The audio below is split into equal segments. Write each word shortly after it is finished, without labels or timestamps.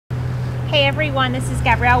Hey everyone, this is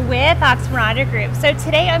Gabrielle with Oxmoor Group. So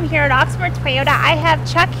today I'm here at Oxmoor Toyota. I have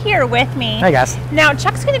Chuck here with me. Hey guys. Now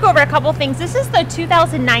Chuck's going to go over a couple things. This is the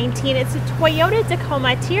 2019. It's a Toyota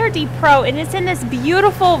Tacoma TRD Pro, and it's in this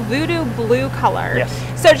beautiful voodoo blue color.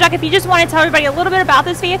 Yes. So Chuck, if you just want to tell everybody a little bit about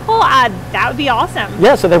this vehicle, that would be awesome.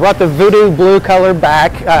 Yeah, so they brought the voodoo blue color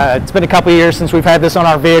back. It's been a couple years since we've had this on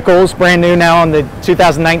our vehicles. Brand new now on the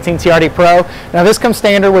 2019 TRD Pro. Now this comes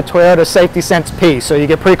standard with Toyota Safety Sense P. So you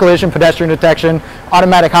get pre-collision pedestrian detection,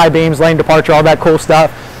 automatic high beams, lane departure, all that cool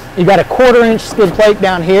stuff. You got a 1/4-inch skid plate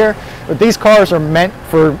down here, but these cars are meant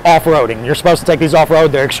for off-roading. You're supposed to take these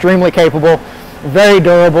off-road. They're extremely capable, very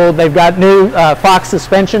durable. They've got new Fox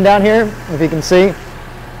suspension down here, if you can see.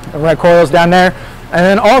 The red coils down there. And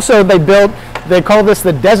then also they call this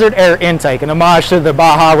the Desert Air Intake, an homage to the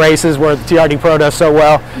Baja races where the TRD Pro does so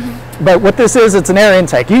well. But what this is, it's an air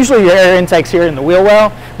intake. Usually your air intake's here in the wheel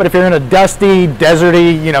well, but if you're in a dusty,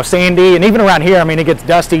 deserty, sandy, and even around here, I mean, it gets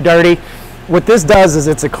dusty, dirty. What this does is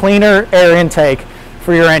it's a cleaner air intake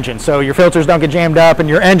for your engine. So your filters don't get jammed up, and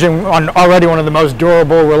your engine, on already one of the most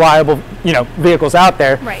durable, reliable, vehicles out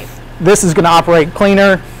there. Right. This is going to operate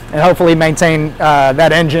cleaner and hopefully maintain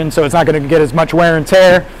that engine, so it's not going to get as much wear and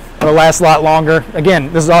tear. It'll last a lot longer.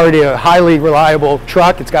 Again, this is already a highly reliable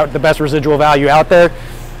truck. It's got the best residual value out there.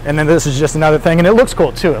 And then this is just another thing, and it looks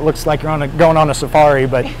cool too. It looks like you're going on a safari,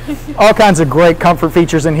 but all kinds of great comfort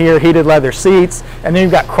features in here, heated leather seats, and then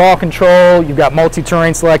you've got crawl control, you've got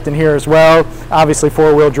multi-terrain select in here as well, obviously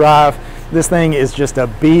 4-wheel drive. This thing is just a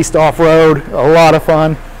beast off-road, a lot of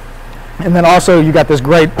fun. And then also you got this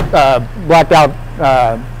great blacked out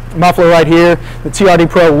muffler right here, the TRD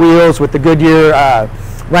Pro wheels with the Goodyear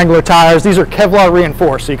Wrangler tires. These are Kevlar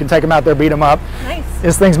reinforced, so you can take them out there, beat them up. Nice.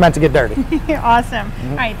 This thing's meant to get dirty. Awesome.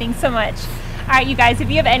 All right, thanks so much. All right, you guys, if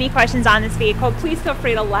you have any questions on this vehicle, please feel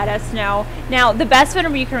free to let us know. Now, the best phone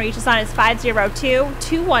number you can reach us on is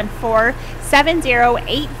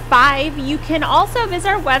 502-214-7085. You can also visit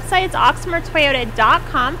our website. It's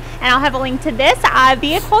oxmoortoyota.com, and I'll have a link to this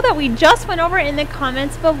vehicle that we just went over in the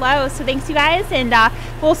comments below. So thanks, you guys, and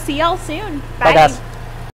we'll see y'all soon. Bye guys.